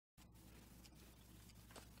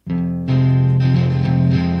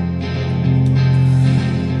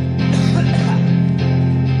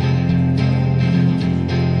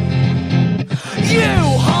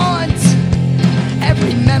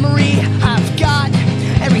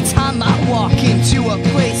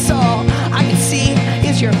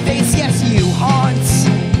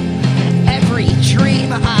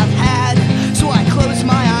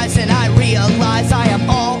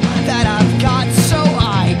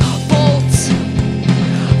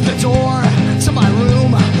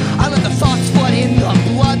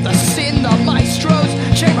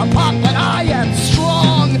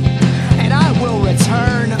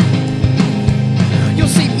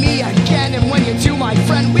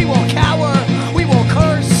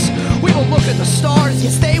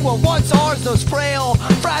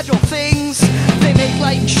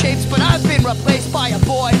light and shapes, but I've been replaced by a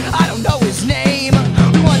boy, I don't know his name.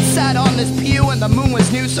 We once sat on this pew and the moon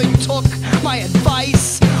was new, so you took my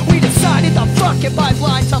advice. We decided to fuck it by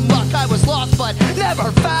blind some luck. I was lost but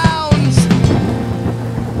never found.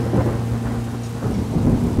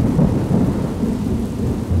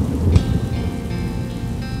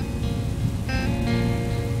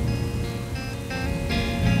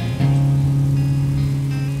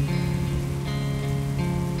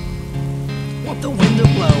 Want the wind to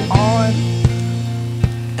blow on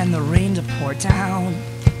and the rain to pour down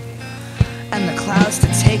and the clouds to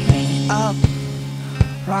take me up,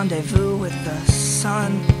 rendezvous with the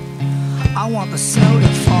sun. I want the snow to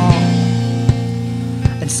fall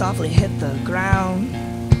and softly hit the ground.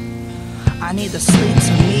 I need the sleet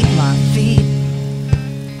to meet my feet,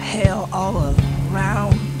 hail all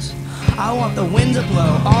around. I want the wind to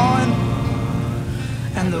blow on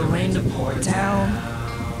and the rain to pour down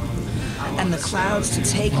and the clouds to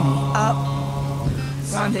take me up,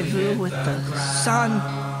 rendezvous with the sun.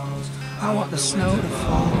 I want the snow to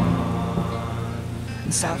fall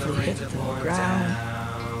and softly hit the ground.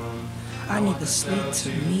 I need the sleet to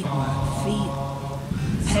meet my feet,